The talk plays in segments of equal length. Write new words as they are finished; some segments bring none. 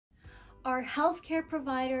Our healthcare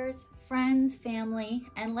providers, friends, family,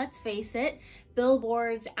 and let's face it,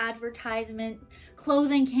 billboards, advertisement,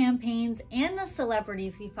 clothing campaigns, and the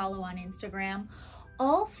celebrities we follow on Instagram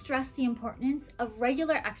all stress the importance of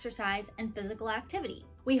regular exercise and physical activity.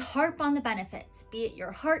 We harp on the benefits, be it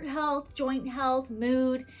your heart health, joint health,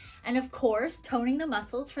 mood, and of course, toning the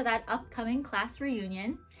muscles for that upcoming class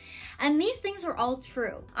reunion. And these things are all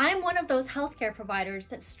true. I'm one of those healthcare providers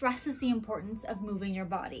that stresses the importance of moving your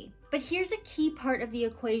body. But here's a key part of the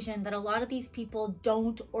equation that a lot of these people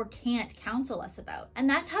don't or can't counsel us about, and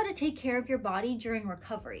that's how to take care of your body during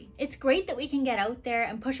recovery. It's great that we can get out there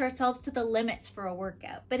and push ourselves to the limits for a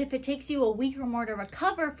workout, but if it takes you a week or more to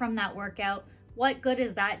recover from that workout, what good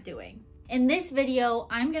is that doing? In this video,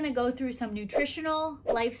 I'm gonna go through some nutritional,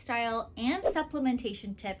 lifestyle, and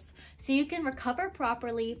supplementation tips so you can recover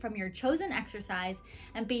properly from your chosen exercise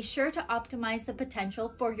and be sure to optimize the potential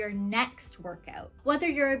for your next workout. Whether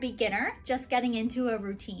you're a beginner just getting into a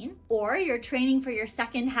routine or you're training for your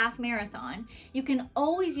second half marathon, you can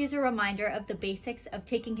always use a reminder of the basics of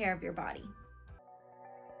taking care of your body.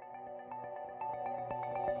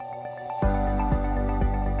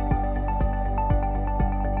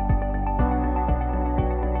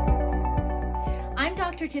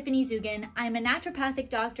 Dr. Tiffany Dzugan. I'm a naturopathic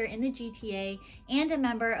doctor in the GTA and a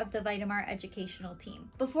member of the Vitamart educational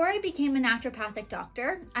team. Before I became a naturopathic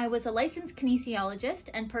doctor, I was a licensed kinesiologist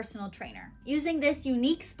and personal trainer. Using this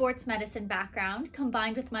unique sports medicine background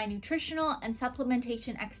combined with my nutritional and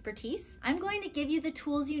supplementation expertise, I'm going to give you the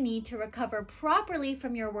tools you need to recover properly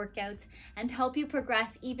from your workouts and help you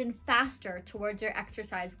progress even faster towards your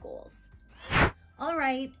exercise goals. All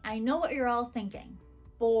right, I know what you're all thinking.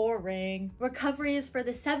 Boring. Recovery is for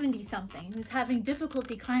the 70-something who's having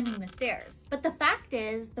difficulty climbing the stairs. But the fact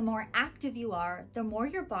is, the more active you are, the more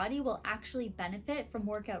your body will actually benefit from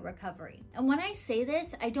workout recovery. And when I say this,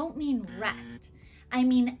 I don't mean rest. I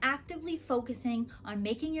mean actively focusing on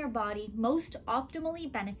making your body most optimally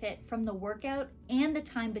benefit from the workout and the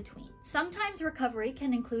time between. Sometimes recovery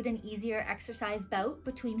can include an easier exercise bout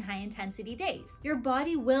between high intensity days. Your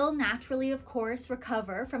body will naturally, of course,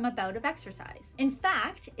 recover from a bout of exercise. In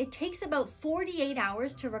fact, it takes about 48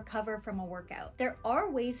 hours to recover from a workout. There are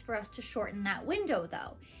ways for us to shorten that window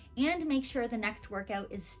though, and make sure the next workout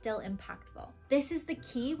is still impactful. This is the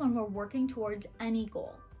key when we're working towards any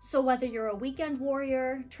goal. So whether you're a weekend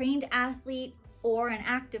warrior, trained athlete, or an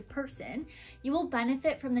active person, you will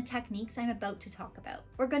benefit from the techniques I'm about to talk about.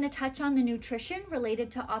 We're going to touch on the nutrition related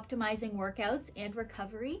to optimizing workouts and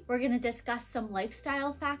recovery. We're going to discuss some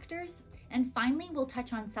lifestyle factors. And finally, we'll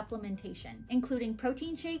touch on supplementation, including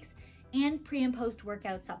protein shakes and pre and post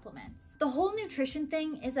workout supplements. The whole nutrition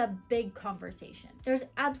thing is a big conversation. There's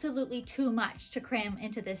absolutely too much to cram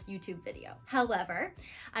into this YouTube video. However,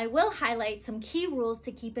 I will highlight some key rules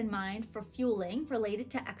to keep in mind for fueling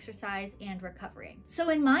related to exercise and recovery. So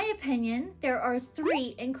in my opinion, there are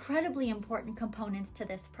 3 incredibly important components to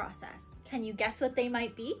this process. Can you guess what they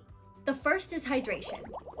might be? The first is hydration.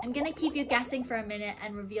 I'm gonna keep you guessing for a minute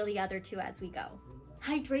and reveal the other 2 as we go.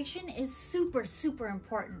 Hydration is super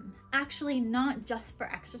important. Actually, not just for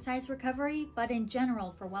exercise recovery, but in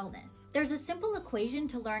general for wellness. There's a simple equation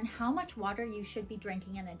to learn how much water you should be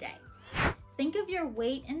drinking in a day. Think of your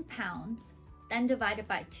weight in pounds, then divide it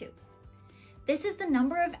by 2. This is the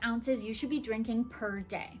number of ounces you should be drinking per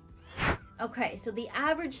day. Okay, so the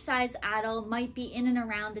average size adult might be in and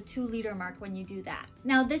around the 2-liter mark when you do that.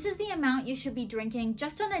 Now, this is the amount you should be drinking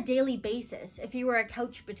just on a daily basis if you were a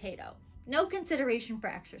couch potato. No consideration for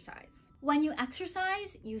exercise. When you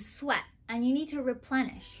exercise, you sweat and you need to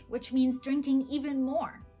replenish, which means drinking even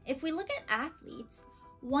more. If we look at athletes,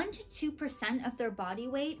 1 to 2% of their body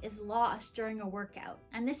weight is lost during a workout,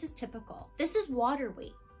 and this is typical. This is water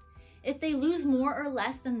weight. If they lose more or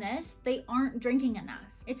less than this, they aren't drinking enough.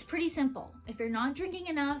 It's pretty simple. If you're not drinking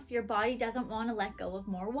enough, your body doesn't want to let go of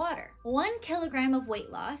more water. 1 kilogram of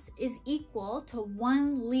weight loss is equal to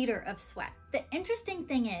 1 liter of sweat. The interesting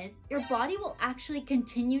thing is, your body will actually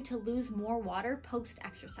continue to lose more water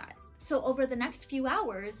post-exercise. So over the next few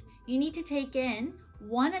hours, you need to take in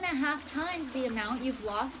 1.5 times the amount you've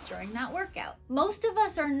lost during that workout. Most of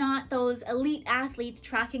us are not those elite athletes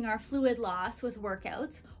tracking our fluid loss with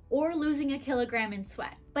workouts or losing a kilogram in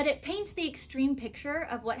sweat, but it paints the extreme picture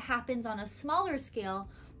of what happens on a smaller scale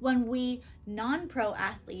when we non-pro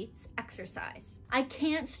athletes exercise. I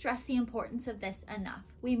can't stress the importance of this enough.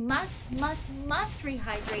 We must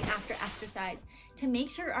rehydrate after exercise to make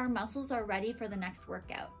sure our muscles are ready for the next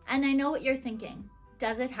workout. And I know what you're thinking.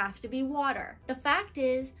 Does it have to be water? The fact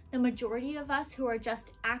is, the majority of us who are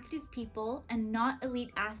just active people and not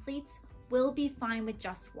elite athletes will be fine with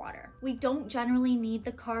just water. We don't generally need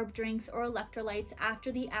the carb drinks or electrolytes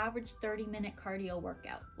after the average 30-minute cardio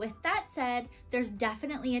workout. With that said, there's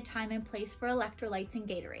definitely a time and place for electrolytes and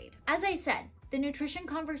Gatorade. As I said, the nutrition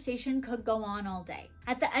conversation could go on all day.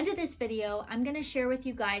 At the end of this video, I'm going to share with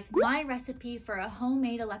you guys my recipe for a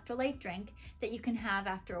homemade electrolyte drink that you can have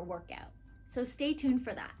after a workout. So stay tuned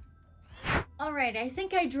for that. Alright, I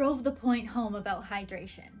think I drove the point home about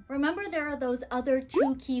hydration. Remember, there are those other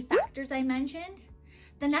two key factors I mentioned?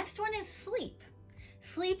 The next one is sleep.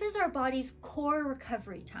 Sleep is our body's core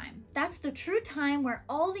recovery time. That's the true time where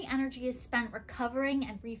all the energy is spent recovering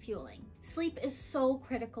and refueling. Sleep is so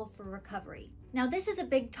critical for recovery. Now, this is a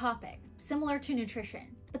big topic, similar to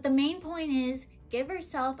nutrition, but the main point is give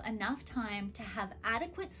yourself enough time to have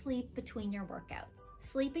adequate sleep between your workouts.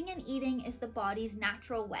 Sleeping and eating is the body's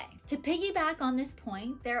natural way. To piggyback on this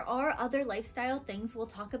point, there are other lifestyle things we'll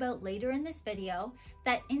talk about later in this video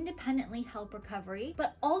that independently help recovery,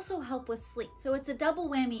 but also help with sleep. So it's a double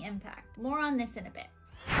whammy impact. More on this in a bit.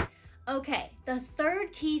 Okay, the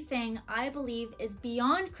third key thing I believe is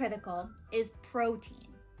beyond critical is protein.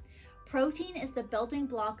 Protein is the building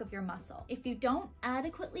block of your muscle. If you don't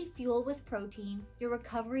adequately fuel with protein, your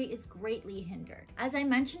recovery is greatly hindered. As I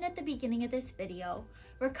mentioned at the beginning of this video,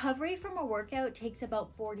 recovery from a workout takes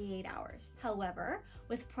about 48 hours. However,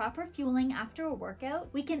 with proper fueling after a workout,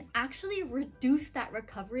 we can actually reduce that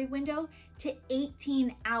recovery window to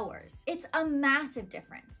 18 hours. It's a massive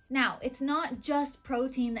difference. Now, it's not just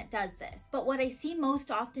protein that does this, but what I see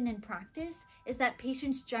most often in practice is that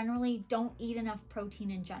patients generally don't eat enough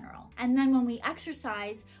protein in general. And then when we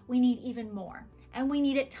exercise, we need even more, and we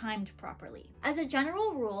need it timed properly. As a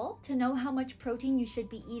general rule, to know how much protein you should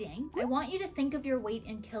be eating, I want you to think of your weight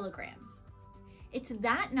in kilograms. It's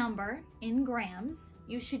that number in grams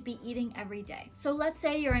you should be eating every day. So let's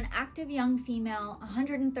say you're an active young female,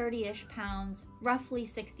 130-ish pounds, roughly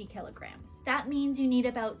 60 kilograms. That means you need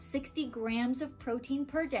about 60 grams of protein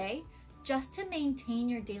per day just to maintain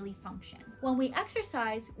your daily function. When we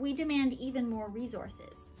exercise, we demand even more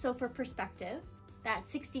resources. So for perspective,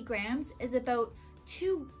 that 60 grams is about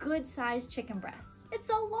 2 good-sized chicken breasts.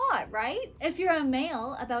 It's a lot, right? If you're a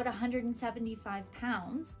male, about 175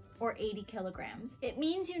 pounds, or 80 kilograms, it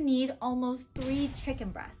means you need almost 3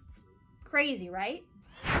 chicken breasts. Crazy, right?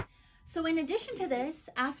 So in addition to this,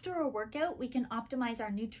 after a workout, we can optimize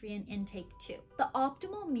our nutrient intake too. The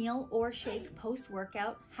optimal meal or shake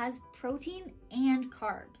post-workout has protein and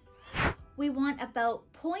carbs. We want about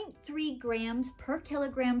 0.3 grams per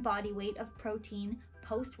kilogram body weight of protein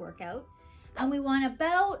post-workout, and we want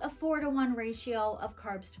about a 4-to-1 ratio of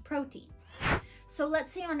carbs to protein. So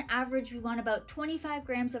let's say on average, we want about 25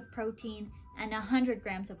 grams of protein and 100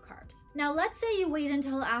 grams of carbs. Now let's say you wait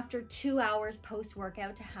until after 2 hours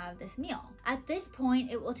post-workout to have this meal. At this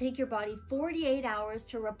point, it will take your body 48 hours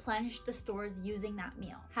to replenish the stores using that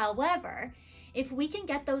meal. However, if we can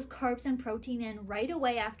get those carbs and protein in right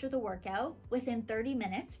away after the workout, within 30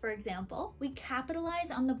 minutes, for example, we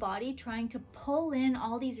capitalize on the body trying to pull in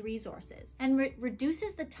all these resources and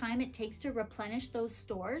reduces the time it takes to replenish those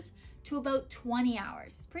stores to about 20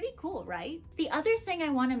 hours. Pretty cool, right? The other thing I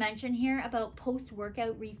want to mention here about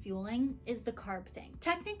post-workout refueling is the carb thing.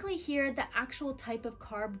 Technically here, the actual type of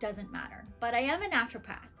carb doesn't matter, but I am a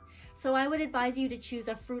naturopath, so I would advise you to choose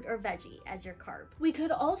a fruit or veggie as your carb. We could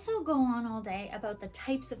also go on all day about the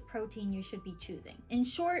types of protein you should be choosing. In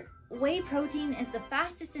short, whey protein is the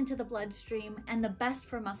fastest into the bloodstream and the best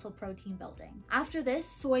for muscle protein building. After this,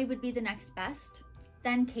 soy would be the next best,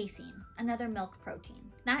 then casein, another milk protein.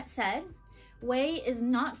 That said, whey is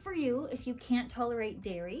not for you if you can't tolerate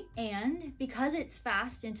dairy, and because it's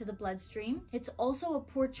fast into the bloodstream, it's also a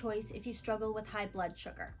poor choice if you struggle with high blood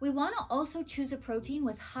sugar. We want to also choose a protein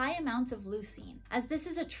with high amounts of leucine, as this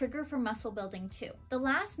is a trigger for muscle building too. The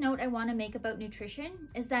last note I want to make about nutrition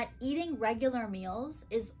is that eating regular meals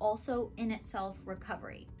is also in itself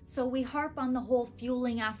recovery. So we harp on the whole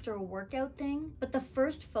fueling after a workout thing, but the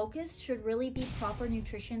first focus should really be proper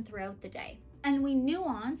nutrition throughout the day. And we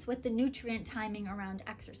nuance with the nutrient timing around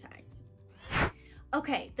exercise.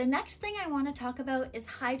 Okay, the next thing I want to talk about is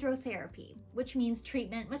hydrotherapy, which means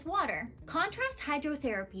treatment with water. Contrast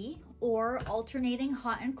hydrotherapy, or alternating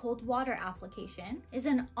hot and cold water application, is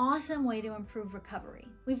an awesome way to improve recovery.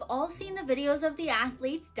 We've all seen the videos of the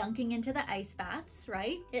athletes dunking into the ice baths,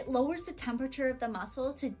 right? It lowers the temperature of the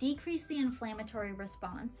muscle to decrease the inflammatory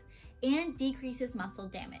response and decreases muscle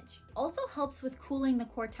damage. Also helps with cooling the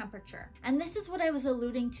core temperature. And this is what I was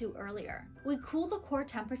alluding to earlier. We cool the core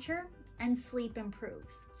temperature and sleep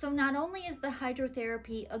improves. So not only is the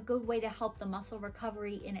hydrotherapy a good way to help the muscle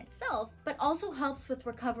recovery in itself, but also helps with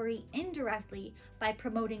recovery indirectly by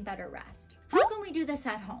promoting better rest. How can we do this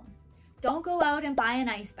at home? Don't go out and buy an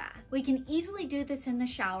ice bath. We can easily do this in the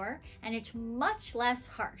shower, and it's much less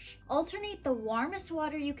harsh. Alternate the warmest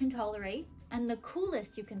water you can tolerate and the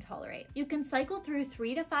coolest you can tolerate. You can cycle through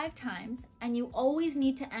 3 to 5 times, and you always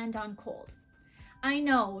need to end on cold. I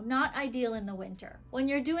know, not ideal in the winter. When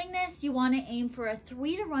you're doing this, you want to aim for a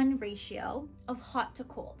 3-to-1 ratio of hot to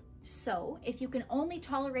cold. So if you can only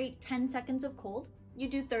tolerate 10 seconds of cold, you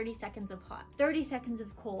do 30 seconds of hot. 30 seconds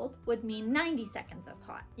of cold would mean 90 seconds of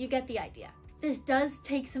hot. You get the idea. This does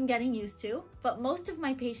take some getting used to, but most of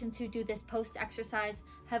my patients who do this post-exercise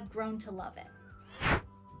have grown to love it.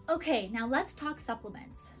 Okay, now let's talk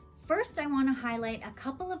supplements. First, I want to highlight a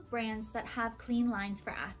couple of brands that have clean lines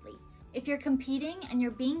for athletes. If you're competing and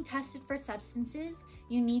you're being tested for substances,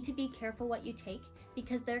 you need to be careful what you take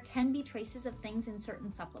because there can be traces of things in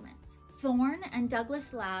certain supplements. Thorne and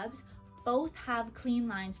Douglas Labs both have clean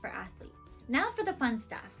lines for athletes. Now for the fun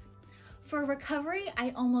stuff. For recovery,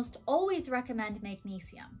 I almost always recommend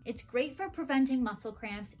magnesium. It's great for preventing muscle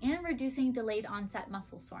cramps and reducing delayed onset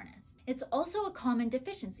muscle soreness. It's also a common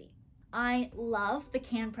deficiency. I love the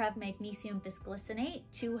CanPrev Magnesium Bisglycinate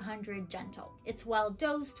 200 Gentle. It's well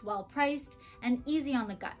dosed, well priced, and easy on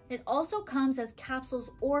the gut. It also comes as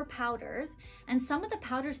capsules or powders, and some of the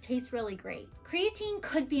powders taste really great. Creatine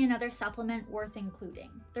could be another supplement worth including.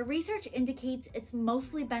 The research indicates it's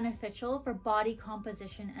mostly beneficial for body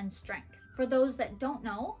composition and strength. For those that don't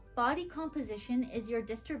know, body composition is your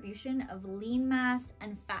distribution of lean mass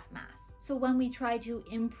and fat mass. So when we try to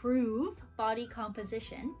improve body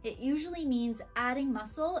composition, it usually means adding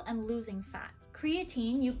muscle and losing fat.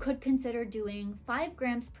 Creatine you could consider doing 5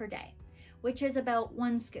 grams per day, which is about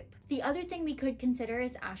 1 scoop. The other thing we could consider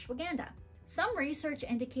is ashwagandha. Some research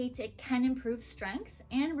indicates it can improve strength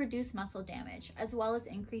and reduce muscle damage, as well as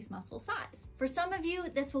increase muscle size. For some of you,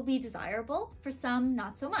 this will be desirable, for some,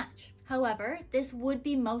 not so much. However, this would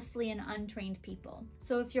be mostly in untrained people.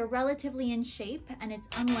 So if you're relatively in shape, and it's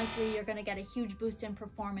unlikely you're gonna get a huge boost in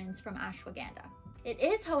performance from ashwagandha. It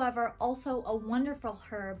is, however, also a wonderful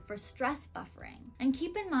herb for stress buffering. And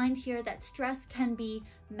keep in mind here that stress can be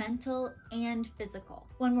mental and physical.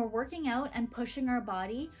 When we're working out and pushing our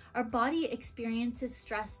body experiences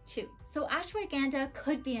stress too. So ashwagandha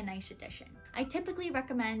could be a nice addition. I typically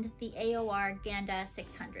recommend the AOR Ganda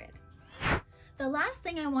 600. The last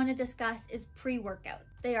thing I want to discuss is pre-workout.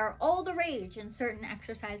 They are all the rage in certain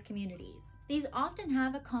exercise communities. These often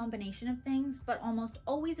have a combination of things, but almost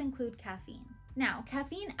always include caffeine. Now,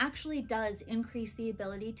 caffeine actually does increase the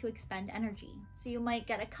ability to expend energy, so you might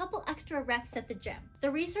get a couple extra reps at the gym. The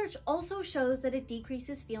research also shows that it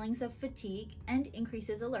decreases feelings of fatigue and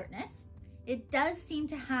increases alertness. It does seem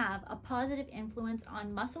to have a positive influence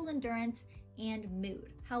on muscle endurance and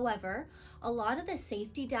mood. However, a lot of the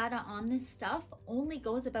safety data on this stuff only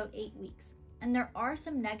goes about 8 weeks, and there are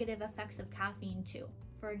some negative effects of caffeine too.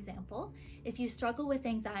 For example, if you struggle with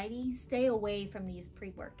anxiety, stay away from these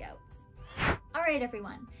pre-workouts. All right,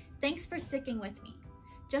 everyone, thanks for sticking with me.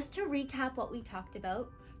 Just to recap what we talked about,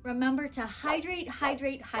 remember to hydrate,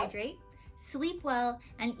 sleep well,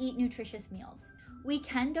 and eat nutritious meals. We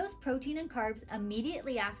can dose protein and carbs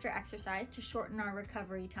immediately after exercise to shorten our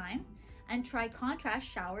recovery time, and try contrast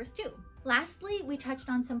showers too. Lastly, we touched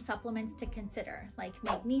on some supplements to consider, like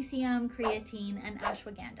magnesium, creatine, and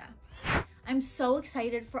ashwagandha. I'm so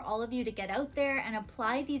excited for all of you to get out there and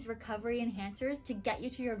apply these recovery enhancers to get you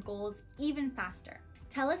to your goals even faster.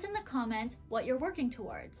 Tell us in the comments what you're working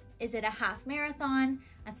towards. Is it a half marathon,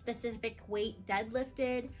 a specific weight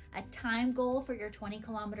deadlifted, a time goal for your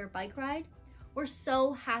 20-kilometer bike ride? We're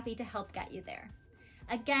so happy to help get you there.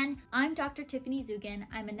 Again, I'm Dr. Tiffany Dzugan.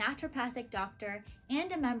 I'm a naturopathic doctor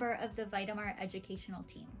and a member of the Vitamart educational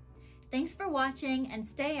team. Thanks for watching and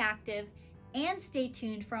stay active, and stay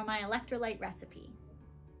tuned for my electrolyte recipe.